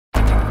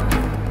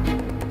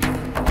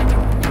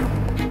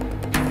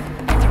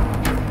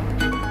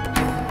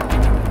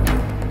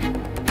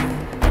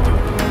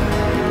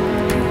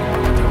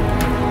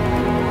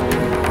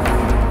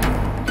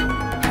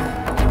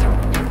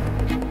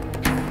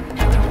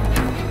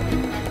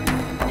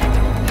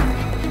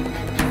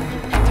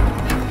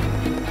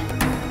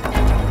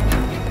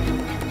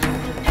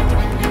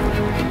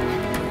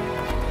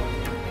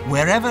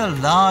Wherever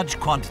large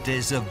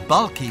quantities of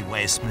bulky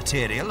waste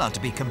material are to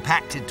be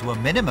compacted to a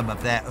minimum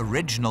of their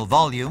original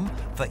volume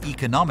for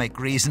economic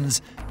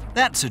reasons,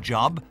 that's a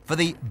job for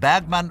the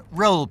Bergmann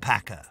roll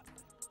packer.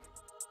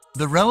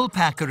 The roll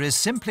packer is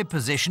simply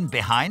positioned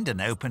behind an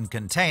open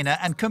container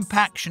and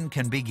compaction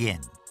can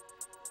begin.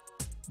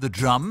 The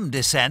drum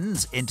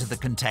descends into the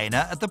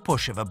container at the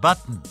push of a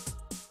button.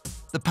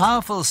 The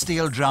powerful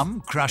steel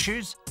drum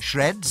crushes,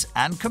 shreds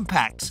and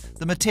compacts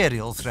the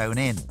material thrown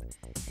in.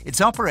 It's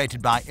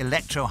operated by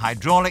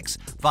electro-hydraulics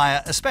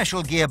via a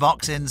special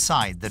gearbox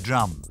inside the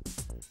drum.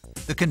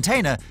 The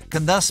container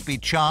can thus be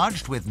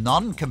charged with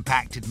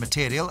non-compacted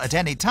material at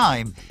any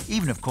time,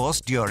 even of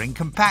course during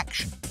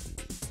compaction.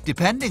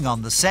 Depending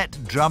on the set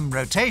drum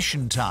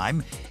rotation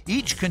time,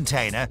 each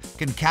container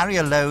can carry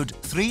a load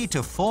 3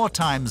 to 4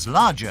 times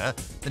larger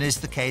than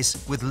is the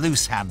case with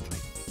loose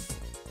handling.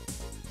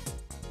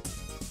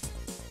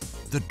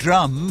 The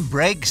drum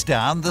breaks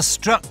down the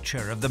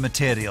structure of the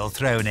material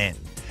thrown in,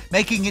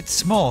 making it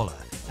smaller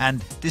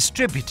and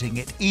distributing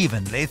it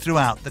evenly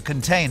throughout the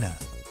container.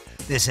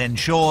 This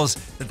ensures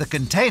that the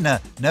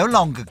container no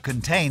longer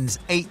contains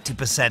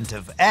 80%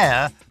 of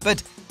air,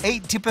 but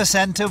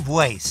 80% of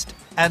waste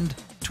and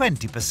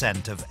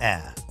 20% of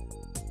air.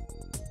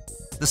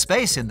 The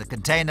space in the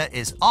container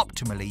is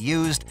optimally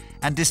used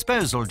and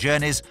disposal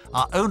journeys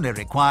are only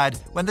required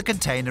when the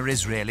container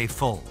is really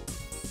full.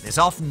 This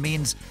often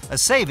means a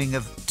saving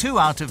of 2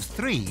 out of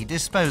 3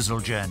 disposal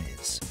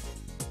journeys.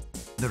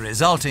 The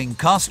resulting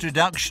cost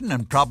reduction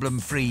and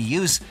problem-free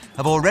use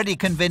have already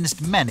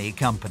convinced many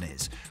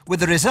companies, with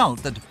the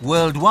result that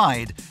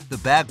worldwide the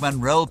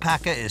Bergmann roll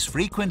packer is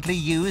frequently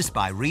used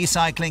by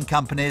recycling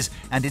companies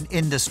and in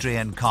industry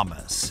and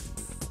commerce.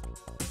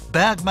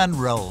 Bergmann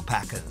roll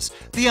packers,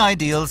 the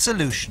ideal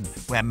solution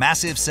where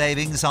massive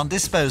savings on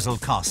disposal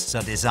costs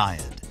are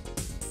desired.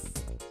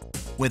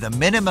 With a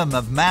minimum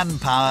of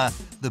manpower,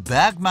 the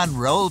Bergmann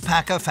roll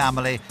packer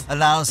family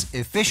allows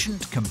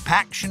efficient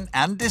compaction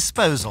and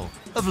disposal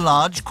of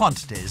large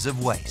quantities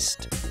of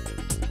waste.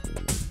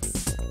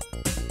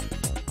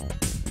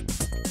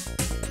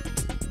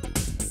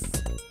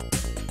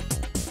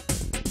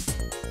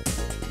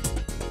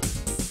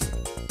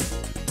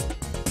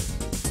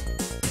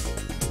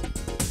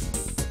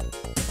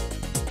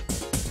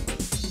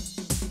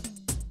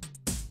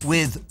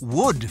 With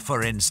wood,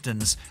 for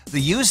instance, the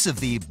use of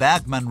the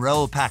Bergmann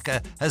roll packer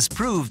has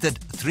proved that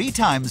 3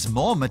 times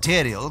more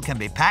material can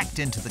be packed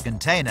into the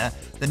container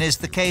than is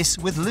the case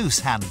with loose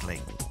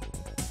handling.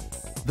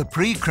 The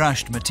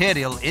pre-crushed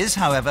material is,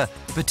 however,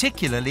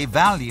 particularly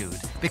valued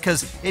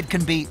because it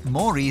can be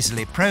more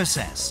easily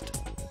processed.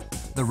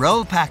 The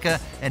roll packer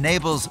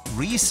enables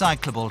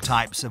recyclable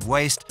types of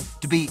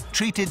waste to be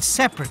treated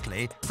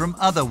separately from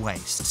other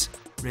wastes,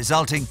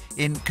 resulting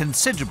in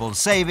considerable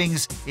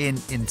savings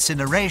in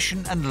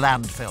incineration and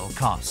landfill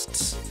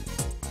costs.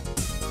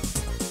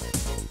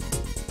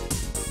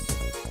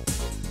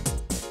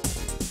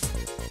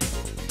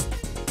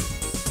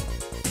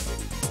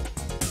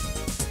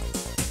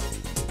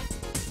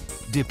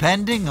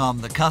 Depending on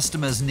the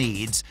customer's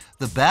needs,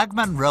 the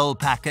Bergmann roll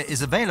packer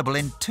is available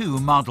in 2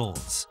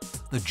 models.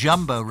 The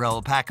jumbo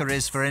roll packer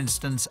is, for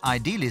instance,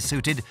 ideally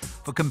suited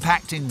for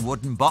compacting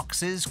wooden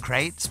boxes,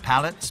 crates,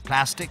 pallets,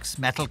 plastics,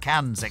 metal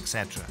cans,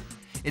 etc.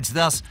 It's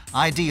thus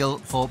ideal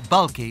for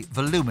bulky,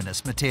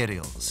 voluminous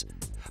materials.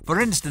 For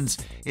instance,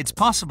 it's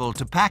possible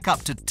to pack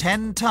up to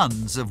 10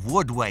 tons of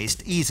wood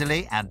waste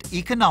easily and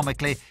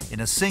economically in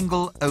a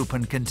single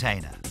open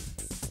container.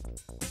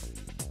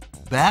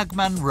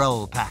 Bergmann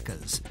roll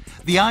packers,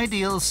 the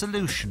ideal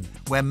solution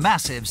where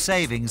massive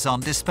savings on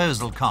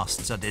disposal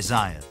costs are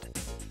desired.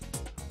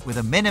 With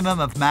a minimum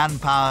of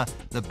manpower,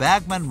 the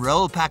Bergmann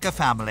roll packer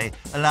family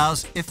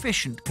allows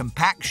efficient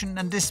compaction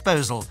and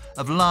disposal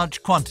of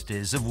large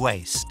quantities of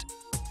waste.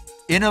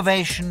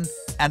 Innovation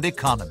and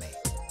economy.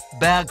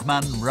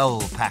 Bergmann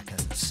roll packers.